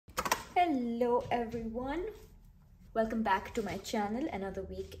Hello everyone, welcome back to my channel. Another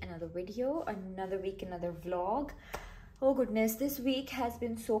week, another video, another week, another vlog. Oh goodness, this week has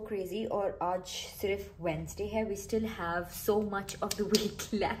been so crazy. और आज सिर्फ Wednesday है. We still have so much of the week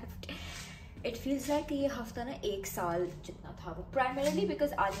left. It feels like ये हफ्ता ना एक साल जितना था वो. Primarily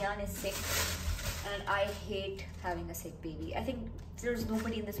because Aliyan is sick and I hate having a sick baby. I think there's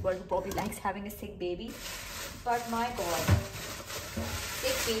nobody in this world who probably likes having a sick baby. But my God,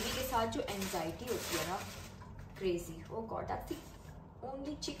 एक baby के साथ जो एंजाइटी होती है ना, crazy. Oh God, that's the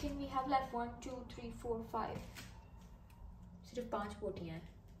only chicken we have left. 1, 2, 3, 4, 5. सिर्फ 5 बोटियाँ हैं.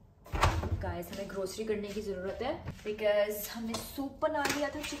 Guys, हमें ग्रोसरी करने की ज़रूरत है because हमने सूप बना लिया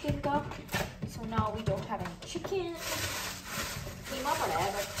था चिकन का. So now we don't have any chicken. कीमा पड़ा है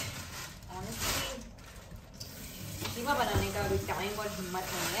but honestly कीमा बनाने का अभी टाइम और हिम्मत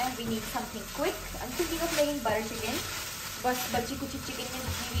नहीं है. We need something quick. I'm thinking of making butter chicken. बस बची कुछ चिकन में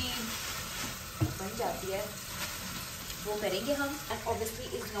भी बन जाती है वो करेंगे हम. And obviously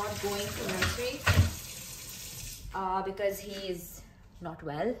is not going to nursery because he is not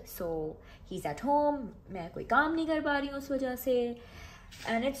well, so he's at home. मैं कोई काम नहीं कर पा रही हूँ उस वजह से.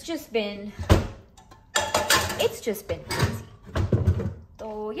 And it's just been crazy.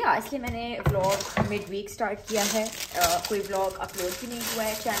 तो या इसलिए मैंने व्लॉग मिड वीक स्टार्ट किया है. कोई व्लॉग अपलोड भी नहीं हुआ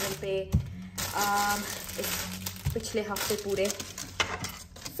है चैनल पे पिछले हफ्ते पूरे.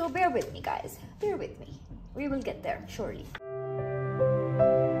 So bear with me guys, bear with me. We will get there surely.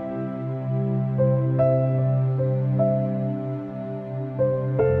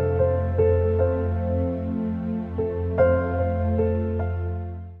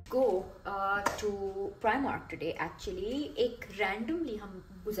 Primark today actually. एक randomly हम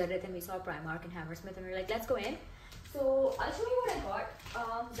गुजर रहे थे. We saw Primark in Hammersmith and we were like, let's go in. So I'll show you what I got.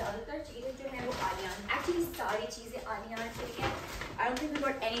 ज़्यादातर चीज़ें जो हैं वो Aliyan. Actually सारी चीज़ें Aliyan से हैं. I don't think we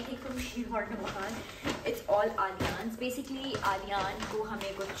got anything from Primark or Mahan. It's all Aliyan's. Basically Aliyan को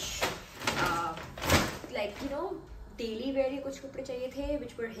हमें कुछ like you know daily wear के कुछ कपड़े चाहिए थे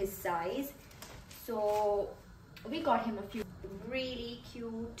which were his size. So we got him a few really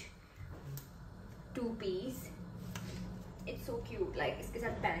cute two-piece. It's so cute. Like इसके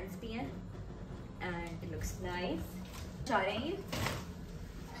साथ pants भी हैं and it looks nice. चाह रहे हैं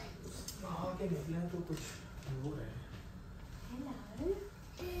आगे निकले तो कुछ हो रहा है. Hello.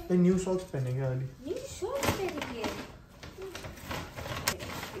 ये न्यू सॉक्स पहनेंगे वाली. New socks पहनेंगे.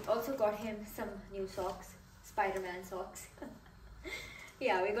 We also got him some new socks, Spider-Man socks.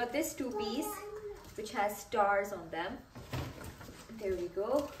 Yeah, we got this two-piece which has stars on them. There we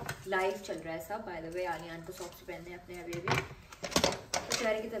go. Live चल रहा है सब. By the way, Aliyan को socks पहनने अपने अभी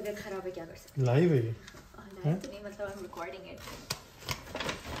बेचारे की तबीयत खराब है, क्या कर सकते हैं. Live है ये. Live तो नहीं, मतलब I'm recording it.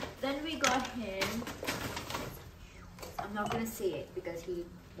 Then we got him. I'm not gonna say it because he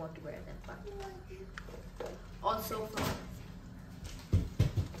won't wear them. But also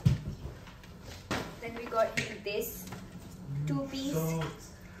then we got him this two-piece.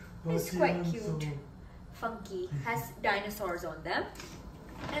 It's quite cute. Funky, has dinosaurs on them.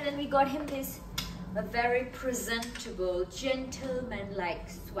 And then we got him this a very presentable gentleman-like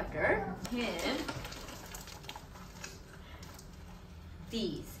sweater. Him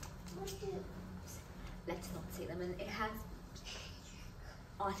these, let's not say them, and it has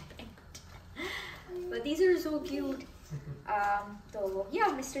on it, but these are so cute. So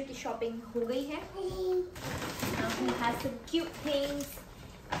yeah, Mr. की shopping हो गई है. Now he has some cute things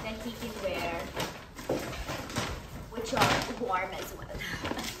that he can wear which are warm as well.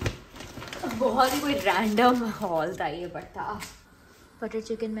 बहुत ही कोई random haul था ये, but था. Butter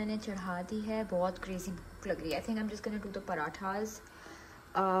chicken मैंने चढ़ा दी है. बहुत crazy भूख लग रही है. I think I'm just gonna do the parathas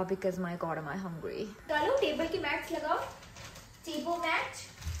because my God am I hungry. चलो टेबल के मैट्स लगाओ. टेबल मैट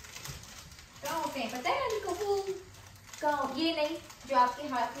कहाँ होते हैं पता है आपको? कहाँ? ये नहीं जो आपके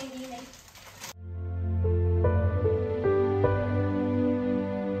हाथ में, ये नहीं.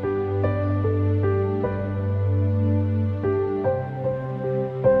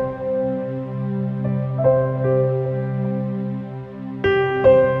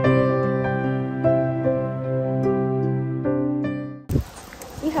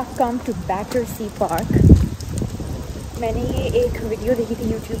 Come to Battersea Park. मैंने ये एक वीडियो देखी थी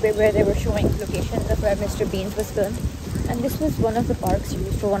YouTube पे where they were showing locations of where Mr. Bean was filmed, and this was one of the parks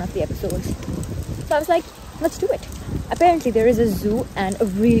used for one of the episodes. So I was like, let's do it. Apparently there is a zoo and a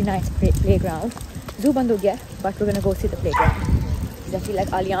really nice playground. Zoo बंद हो गया, but we're gonna go see the playground because I feel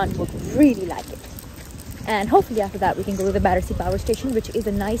like Aliyan would really like it. And hopefully after that we can go to the Battersea Power Station, which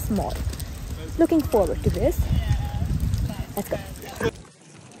is a nice mall. Looking forward to this. Let's go.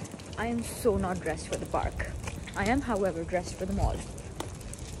 I am so not dressed for the park. I am, however, dressed for the mall.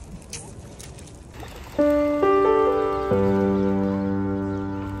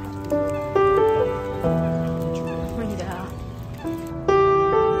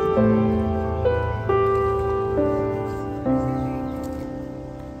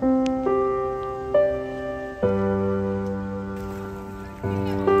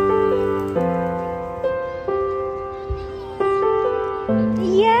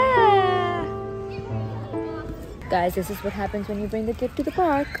 guys, this is what happens when you bring the kid to the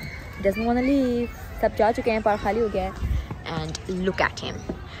park. He doesn't want to leave. सब जा चुके हैं, park खाली हो गया है. And look at him.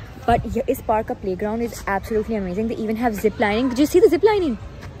 But this park ka playground is absolutely amazing. They even have zip lining. Did you see the zip lining?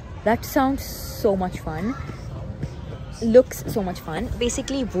 That sounds so much fun. Looks so much fun.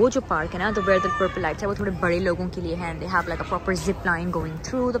 Basically, वो जो park है ना, the where the purple lights है, वो थोड़े बड़े लोगों के लिए है. And they have like a proper zip line going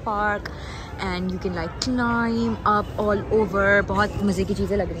through the park, and you can like climb up all over. बहुत मजे की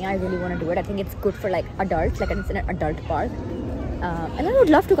चीजें लग रही हैं. I really want to do it. I think it's good for like adults, like it's an adult park. And I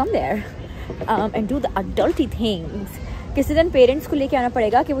would love to come there and do the adulty things. किसी दिन parents को लेके आना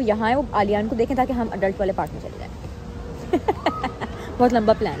पड़ेगा कि वो यहाँ है, वो आलियान को देखें ताकि हम अडल्ट वाले पार्क में चले जाएं. बहुत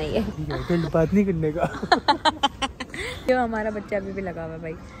लंबा प्लान है ये. बात नहीं करने का. जो हमारा बच्चा अभी भी लगा हुआ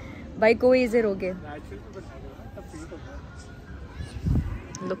है भाई कोई इसे रोके.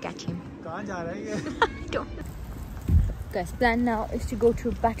 Look at him. कहाँ जा रहा है ये? Guys, plan now is to go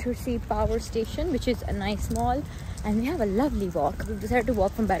to Battersea Power Station, which is a nice mall, and we have a lovely walk. We've decided to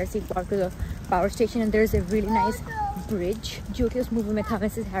walk from Battersea Park to the power station, and there's a really nice bridge. जो कि उस movie में था,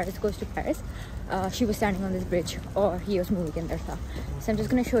 Mrs. Harris Goes to Paris. She was standing on this bridge, or he was movie के अंदर था. So I'm just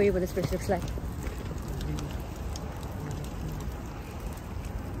going to show you what this bridge looks like.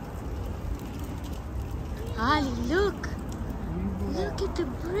 Ali, look! Look at the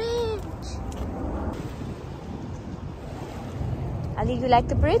bridge! Ali, you like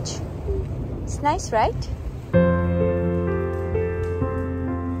the bridge? It's nice, right?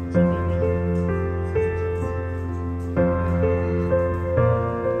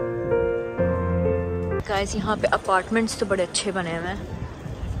 Guys, यहाँ पे apartments तो बड़े अच्छे बने हुए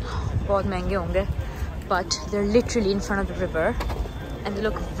हैं. बहुत महंगे होंगे, but they're literally in front of the river, and they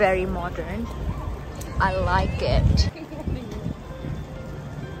look very modern. I like it.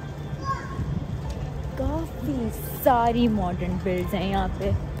 काफ़ी सारी modern builds हैं यहाँ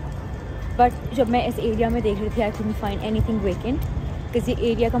पे. But जब मैं इस area में देख रही थी, I couldn't find anything vacant. because ये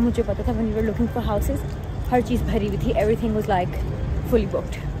area का मुझे पता था when we were looking for houses, हर चीज़ भरी हुई थी. Everything was like fully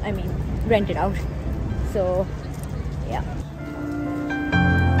booked. I mean, rented out. So, yeah.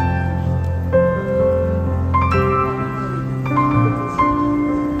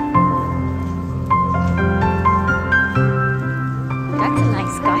 That's a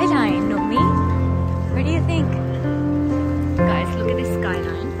nice skyline, no me? What do you think? Guys, look at this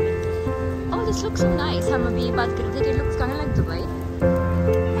skyline. Oh, this looks so nice. हम अभी ये बात कर रहे थे कि it looks kind of like Dubai.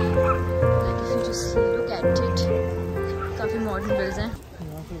 Like if you just look at it, काफी modern builds हैं.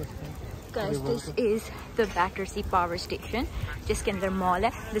 Guys, this is the Battersea Power Station. जिसके अंदर mall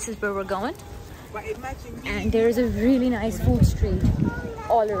है. This is where we're going. And there is a really nice food street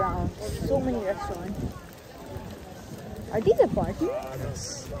all around. So many restaurants. Are these apartments?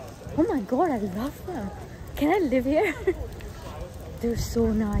 Yes. Oh my god, I love them. Can I live here? They're so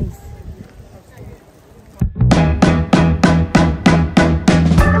nice.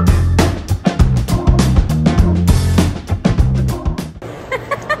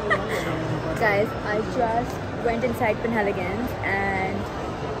 Guys, I just went inside Penhaligon's and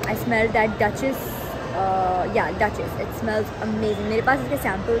I smelled that Duchess. Yeah, Duchess. It smells amazing. मेरे पास इसके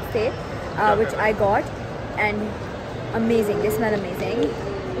samples थे, which I got, and amazing. They smell amazing.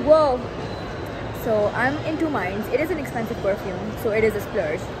 Whoa. So I'm in two minds. It is an expensive perfume, so it is a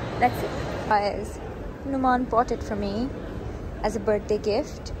splurge. Let's see. Guys, Numan bought it for me as a birthday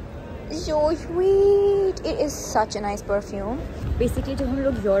gift. So sweet. It is such a nice perfume. Basically, जब हम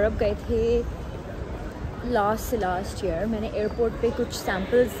लोग Europe गए थे last year, मैंने airport पे कुछ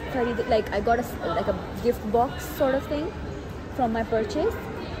samples खरीदे. Like I got a gift box sort of thing from my purchase,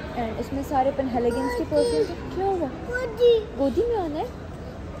 and इसमें सारे Penhaligon's के perfumes. क्या हुआ? गोदी में आना है?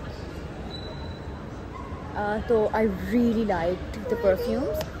 So I really liked the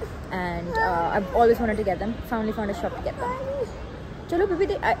perfumes, and I've always wanted to get them. Finally found a shop to get them. चलो baby,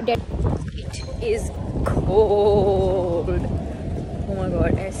 it is cold. Oh my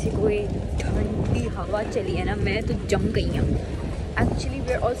god, ऐसी कोई ठंडी हवा चली है ना, मैं तो जम गई हूँ. Actually,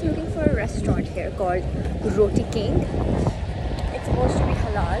 we're also looking for a restaurant here called Roti King. It's supposed to be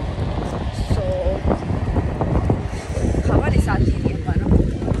halal, so हवा ने साथ दे दिया हमारा.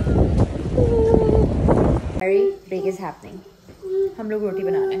 Very big is happening. हम लोग रोटी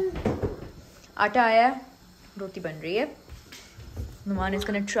बना रहे हैं. आटा आया, रोटी बन रही है. Numan is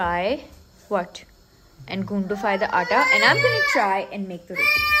gonna try what? And gundify the atta, and I'm gonna try and make the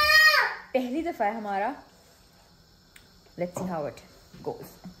roti. पहली दफ़ा है हमारा. Let's see how it goes.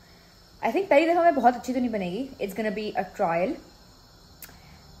 I think पहली दफ़ा में बहुत अच्छी तो नहीं बनेगी. It's gonna be a trial,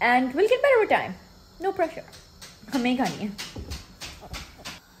 and we'll get better with time. No pressure. हमें ही खानी है.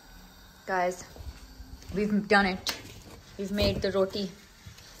 Guys, we've done it. We've made the roti.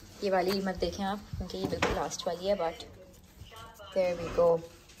 ये वाली मत देखें आप क्योंकि ये बिल्कुल लास्ट वाली है, बट देयर वी गो।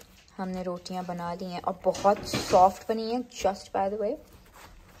 हमने रोटियां बना ली हैं और बहुत सॉफ्ट बनी हैं, just by the way.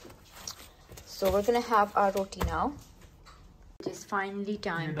 So we gonna have our roti now. It is finally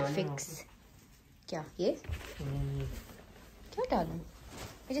time to fix. क्या ये क्या डालूं?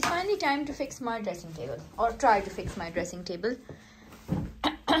 It is finally time to fix my dressing table, और try to fix my dressing table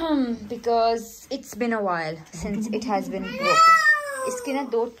because it's been a while since it has been broken. इसके ना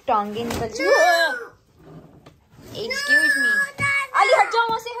 2 टांगे निकल चुकी। Excuse me. अली हट जाओ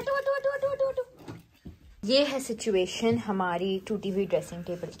वहाँ से, हटो हटो हटो हटो हटो हटो। ये है सिचुएशन हमारी टूटी हुई ड्रेसिंग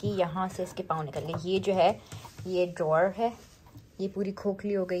टेबल की। यहाँ से इसके पाँव निकल गए। ये जो है ये ड्रॉअर है, ये पूरी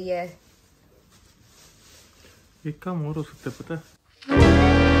खोखली हो गई है। एक काम और हो सकता है पता है?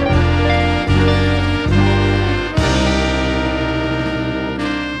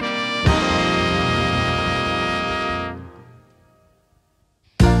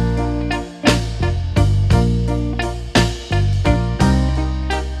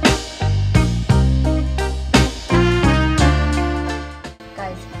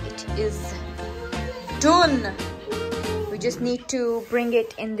 Done. We just need to bring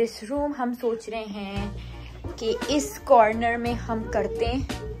it in this room. हम सोच रहे हैं कि इस कॉर्नर में हम करते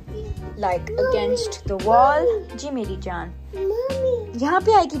like against the wall. जी मेरी जान, यहाँ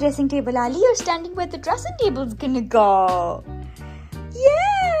पे आएगी ड्रेसिंग टेबल। आली, you're standing where the dressing table's gonna go.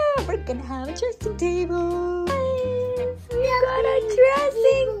 Yeah, we're gonna have a dressing table. We got a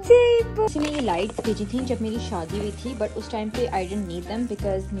dressing table. इसने ये लाइट्स भेजी थी जब मेरी शादी हुई थी, बट उस टाइम पे I didn't need them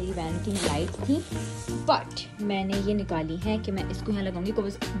because मेरी वैनिटी में लाइट्स थी। बट मैंने ये निकाली है कि मैं इसको यहाँ लगाऊंगी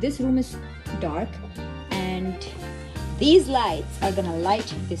because this room is dark and these lights are gonna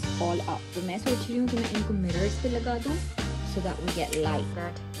light this all up. तो मैं सोच रही हूँ कि मैं इनको मिरर्स पे लगा दूँ so that we get light.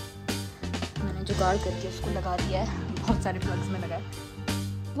 मैंने जुगाड़ करके उसको लगा दिया है, बहुत सारे प्लग्स में लगा है।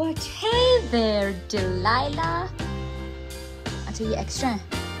 But hey there Delilah. अच्छा ये एक्स्ट्रा है,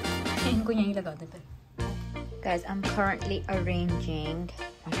 इनको यहीं लगा देते हैं। Guys, I'm currently arranging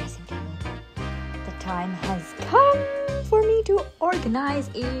my dressing table. The time has come for me to organize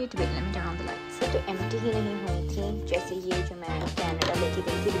it. Wait, let me turn on the lights. ये तो empty ही नहीं हुई थी जैसे ये जो मैं कनाडा लेके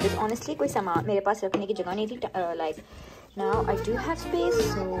गई थी, because honestly कोई सामान मेरे पास रखने की जगह नहीं थी। Like now I do have space,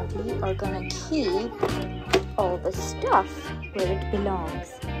 so we are gonna keep all the stuff where it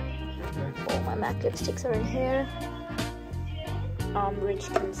belongs. Oh, my MAC lipsticks are in here. Rich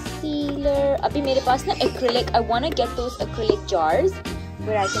concealer. अभी मेरे पास ना acrylic. I wanna get those acrylic jars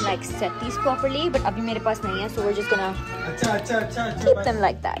where I can like set these properly. But अभी मेरे पास नहीं है, so we're just gonna keep them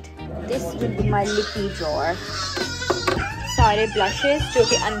like that. This will be my lippy drawer. सारे blushes जो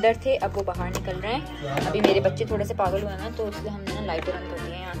कि अंदर थे अब वो बाहर निकल रहे हैं। अभी मेरे बच्चे थोड़े से पागल हुए हैं ना, तो इसलिए हमने ना लाइटें बंद कर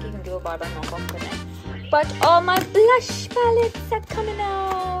दी हैं यहाँ की, क्योंकि वो बार-बार नॉक ऑफ कर रहे हैं। But all my blush palettes are coming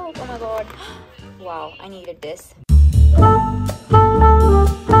out. Oh my god. Wow, I needed this.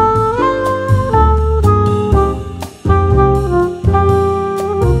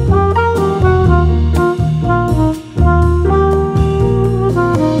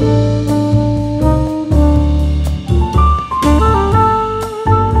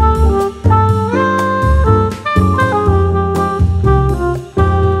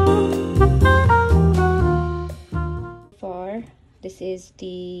 This is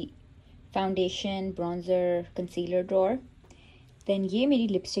the foundation, bronzer, concealer drawer. Then ये मेरी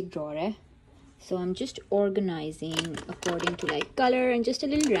lipstick drawer है. So I'm just organizing according to like color and just a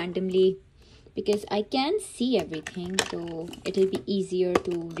little randomly because I can see everything, so it'll be easier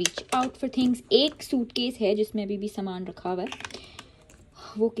to reach out for things. एक suitcase है जिसमें अभी भी सामान रखा हुआ है,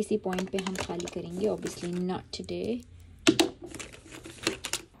 वो किसी point पे हम खाली करेंगे. Obviously not today.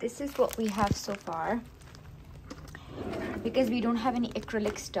 This is what we have so far. Because we don't have any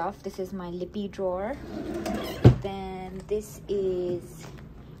acrylic stuff, this is my lippy drawer. Then this is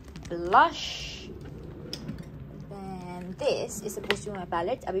blush. Then this is supposed to be my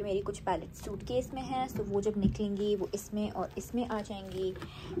palettes. अभी मेरी कुछ palettes suitcase में हैं, so वो जब निकलेंगी वो इसमें और इसमें आ जाएंगी.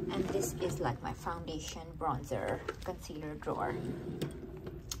 And this is like my foundation, bronzer, concealer drawer.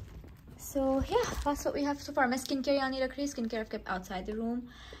 So yeah, that's what we have so far. मैं skincare यहाँ नहीं रख रही. Skincare I've kept outside the room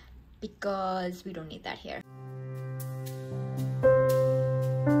because we don't need that here.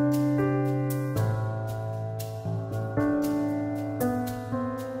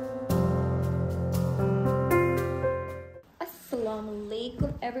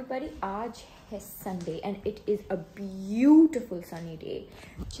 Everybody, आज है Sunday and it is a beautiful sunny day.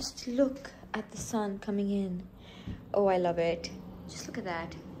 Just look at the sun coming in. Oh, I love it. Just look at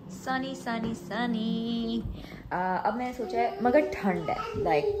that. Sunny, sunny, sunny. अब मैंने सोचा है, मगर ठंड है,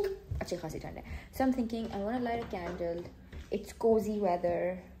 like अच्छी खासी ठंड है. So I'm thinking I want to light a candle. It's cozy weather.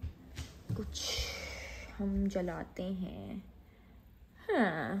 कुछ हम जलाते हैं.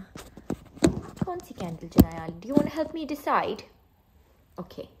 हाँ, कौन सी कैंडल जलाएं? Do you want to help me decide?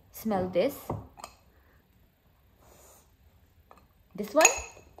 Okay, smell this. This one?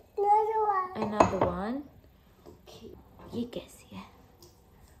 Another one. Okay, ये कैसी है?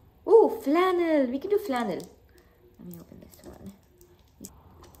 Oh, flannel. We can do flannel. Let me open this one.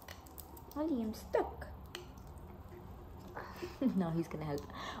 Ali, I'm stuck. No, he's gonna help.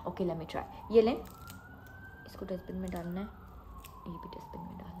 Okay, let me try. ये लें. इसको dustbin में डालना है. ये भी डस्टबिन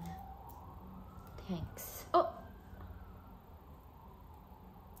में डालना है. Thanks. Oh.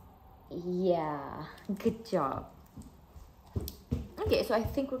 Yeah, good job. Okay, so I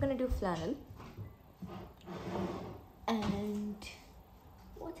think we're gonna do flannel. And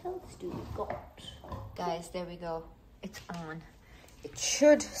what else do we got? Guys, there we go. It's on. It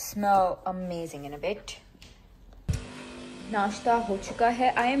should smell amazing in a bit. Nashta ho chuka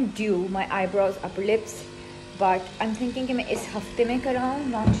hai. I am due my eyebrows, upper lips, but I'm thinking कि मैं इस हफ्ते में कराऊँ,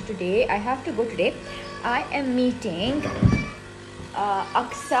 not today. I have to go today. I am meeting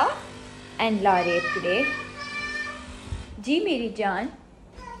Aksa and Lare today. जी मेरी जान.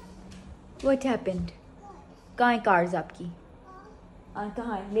 What happened? कहाँ हैं cars आपकी?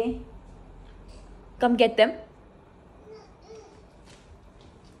 कहाँ हैं? ले. Come get them.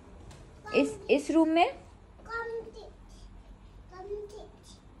 इस रूम में?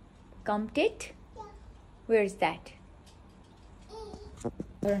 Comfort? Where is that?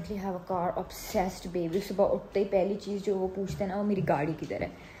 Currently have a car obsessed baby. सुबह उठते ही पहली चीज़ जो वो पूछते हैं ना वो मेरी गाड़ी किधर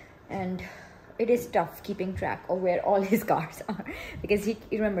है. And it is tough keeping track of where all his cars are because he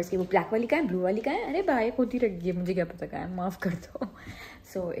remembers कि वो black वाली कहाँ है, blue वाली कहाँ है. अरे भाई खुद ही रख दिए, मुझे क्या पता कहाँ है, माफ़ कर दो.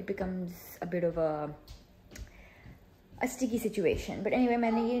 So it becomes a bit of a sticky situation. But anyway,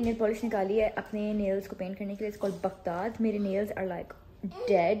 मैंने ये nail polish निकाली है अपने nails को paint करने के लिए. It's called Baghdad. मेरे nails are like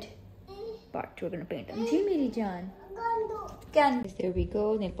dead, but we're gonna paint them. जी मेरी जान. There we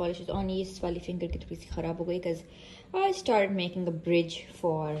go. Nail polish is on. इस वाली finger की थोड़ी सी खराब हो गई because I started making a bridge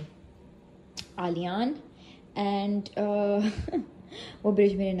for Aliyan and वो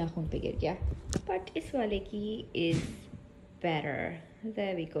bridge मेरे नाखून पे गिर गया. But इस वाले की is better.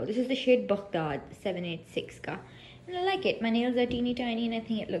 There we go. This is the shade Baghdad 786 का. And I like it. My nails are teeny tiny and I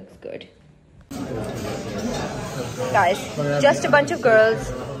think it looks good. Guys, just a bunch of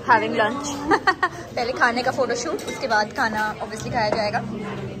girls having lunch. पहले खाने का photo shoot, उसके बाद खाना obviously खाया जाएगा.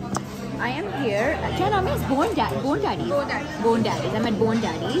 I am here. क्या नाम है? Bone Daddies. I'm at Bone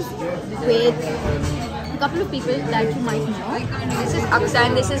Daddies with a couple of people that you might know. This is Aksa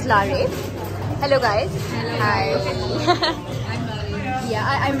and this is Lare. Hello guys. Hi. Yeah,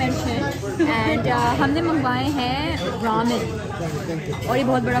 I mentioned. And हमने मंगवाए हैं ramen. और ये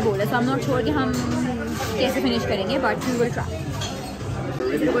बहुत बड़ा बोल है, so I'm not sure कि हम कैसे finish करेंगे, but we will try.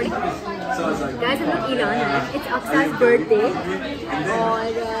 Is it recording? Guys, हम लोग ईलान हैं. It's Aksa's birthday. और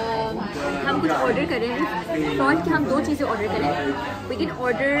हम कुछ ऑर्डर करें. थॉट कि हम दो चीज़ें ऑर्डर करें. We can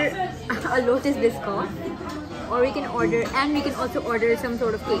order a lotus biscuit. Or we can order, and we can also order some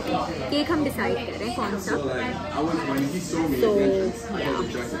sort of cake. Cake हम decide कर रहे हैं कौन सा. So yeah,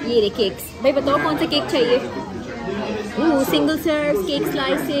 ये रहे cakes. भाई बताओ कौन सा cake चाहिए? Ooh, single serves, cake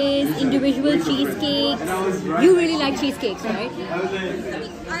slices, individual cheesecakes. You really like cheesecakes, right?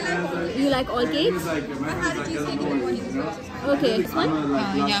 You like all cakes? I had a cheesecake in the morning. Okay, this one?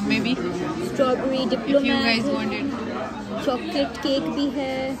 Yeah, maybe. Strawberry diplomat. If you guys want it. Chocolate cake भी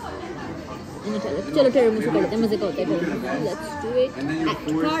है. चलो tiramisu कर लेते हैं, मजे का होता है. Let's do it. Act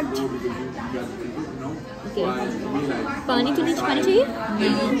card. Okay. पानी चाहिए?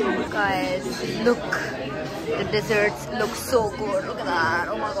 Guys, look. The desserts look so good. Look at that.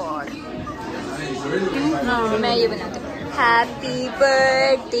 Oh my god. मैं ये बनाती हूँ. Happy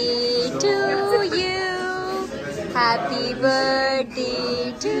birthday to you. Happy birthday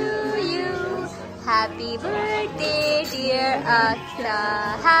to you. Happy birthday dear Aksa.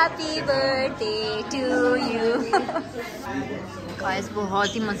 Happy birthday to you. Guys, बहुत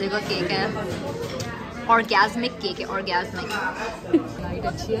ही मजे का cake है. Orgasmic cake है. Orgasmic. Light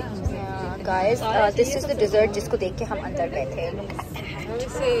अच्छी है. Guys, this is the dessert जिसको देख के हम अंदर गए थे.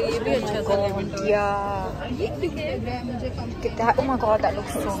 ये भी अच्छा था. कितना, oh my god, that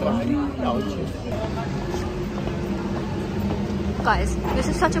looks so good. Guys, this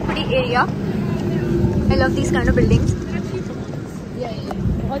is such a pretty area. I love these kind of buildings.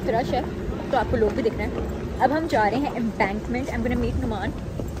 बहुत फ्रेश है, तो आपको लोग भी दिख रहे हैं. अब हम जा रहे हैं embankment. I'm gonna meet Numan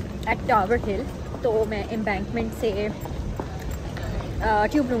at Tower Hill. तो मैं embankment से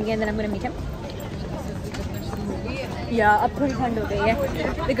ट्यूब लूँगी and then I'm gonna meet him. Yeah, अब थोड़ी ठंड हो गई है.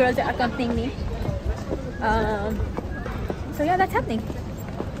 The girls are accompanying me. So yeah, that's happening.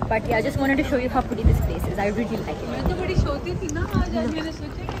 But yeah, I just wanted to show you how pretty this place is. I really like it. मैं तो बड़ी सोती थी ना आज मैंने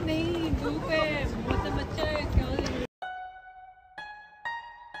सोचा कि नहीं धूप है मौसम अच्छा है क्या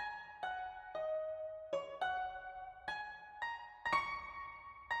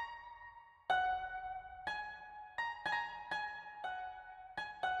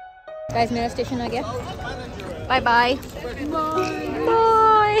Guys, मेरा स्टेशन आ गया. Bye bye. Bye.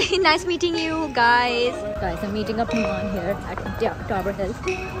 Nice meeting you guys. Guys, I'm meeting up Numan here at Tower Hill.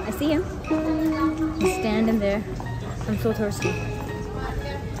 I see him. He's standing there. I'm so thirsty.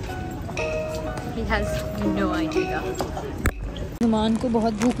 He has no idea. Numan को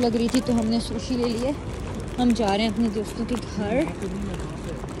बहुत भूख लग रही थी तो हमने सुशी ले लिए. हम जा रहे हैं अपने दोस्तों के घर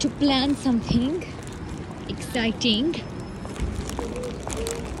to plan something exciting.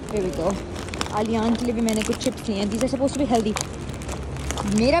 Here we go. Aliyan के लिए भी मैंने कुछ चिप्स लिए हैं. These are supposed to be healthy.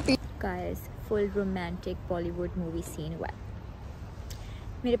 मेरा Guys, full romantic Bollywood movie scene हुआ.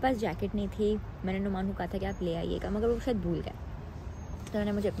 मेरे पास जैकेट नहीं थी. मैंने नुमान को कहा था कि आप ले आइएगा मगर वो शायद भूल गए. तो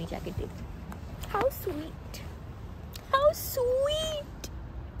उन्होंने मुझे अपनी jacket they the. How sweet. How sweet.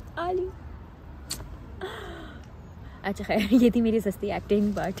 Ali. अच्छा खैर ये थी मेरी सस्ती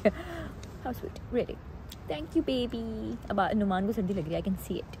acting but how sweet. Really. Thank you baby. अब नुमान को सर्दी लग रही है. I can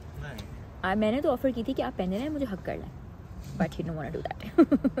see it. मैंने तो ऑफर की थी कि आप पहने रहें मुझे हक कर लें but he don't want to do that.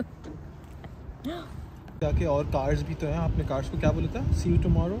 जाके और कार्स भी तो हैं. आपने कार्स को क्या बोला था? सी यू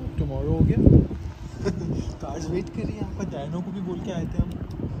टुमारो. टुमारो हो गया. कार्स वेट कर रही है. आपका डायनो को भी बोल के आए थे हम.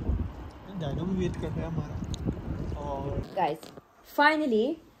 डायनो भी वेट कर रहा है हमारा. और गाइस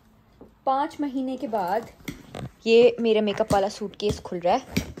फाइनली 5 महीने के बाद ये मेरा मेकअप वाला सूटकेस खुल रहा है.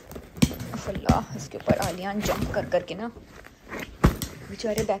 माशाल्लाह इसके ऊपर आलियान जंप कर करके ना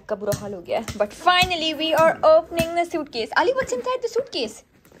बेचारे बैग का बुरा हाल हो गया है. But finally we are opening the suitcase. Ali, what's inside the suitcase?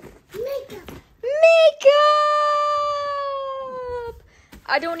 Makeup.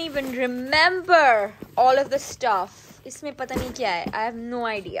 I don't even remember all of the stuff. इसमें पता नहीं क्या है. I have no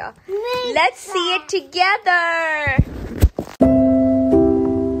idea. Let's see it together.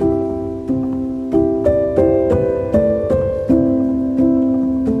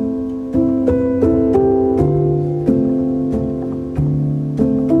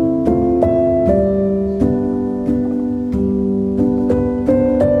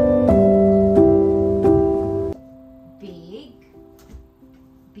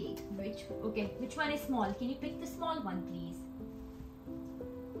 Which one is small? Can you pick the small one, please?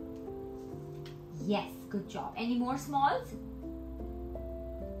 Yes, good job. Any more smalls?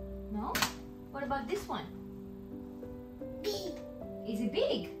 No? What about this one? Big. Is it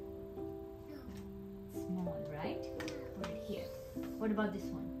big? No. Small, right? Put it here. What about this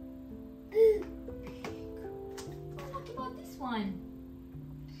one? Big. Oh, what about this one?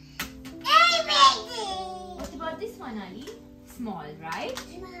 What about this one, Ali? Small, right?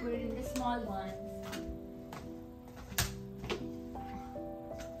 Put it in the small ones.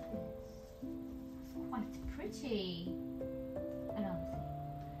 Quite pretty. Around.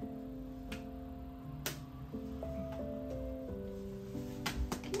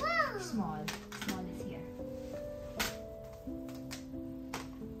 Small. Small is here.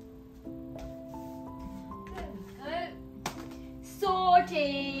 Very good.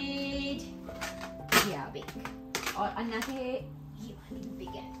 Sorted. Yeah, big. और अन्ना के ये वाली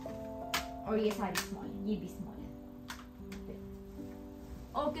big है और ये सारी small. ये भी स्मॉल है.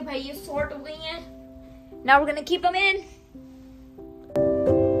 ओके भाई ये सॉर्ट हो गई हैं. Now we're gonna keep them in.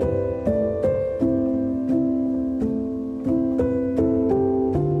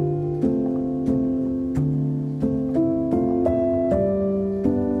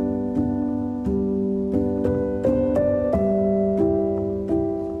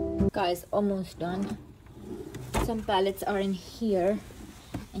 Guys, almost done. Some palettes are in here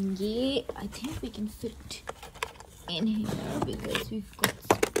and yeah, I think we can fit in here because we've got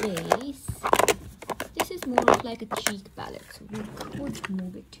space. This is more of like a cheek palette, so we could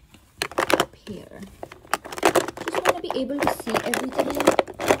move it up here. Just want to be able to see everything,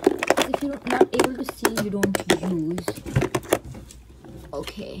 because if you're not able to see, you don't use.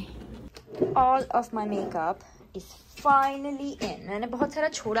 Okay, all of my makeup is finally in. मैंने बहुत सारा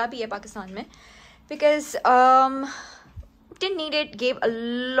छोड़ा भी है पाकिस्तान में because didn't need it, gave a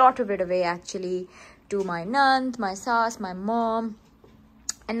lot of it away actually to my nand, my saas, my mom,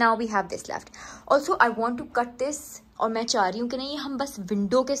 and now we have this left. Also I want to cut this और मैं चाह रही हूँ कि नहीं हम बस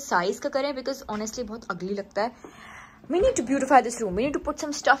विंडो के साइज का करें because honestly बहुत ugly लगता है. We need to beautify this room. We need to put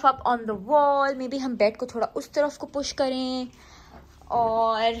some stuff up on the wall. Maybe हम बेड को थोड़ा उस तरफ को push करें.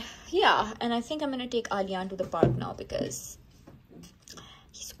 और yeah, and I think I'm gonna take Aliyan to the park now because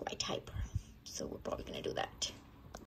he's quite hyper. So we're probably gonna do that.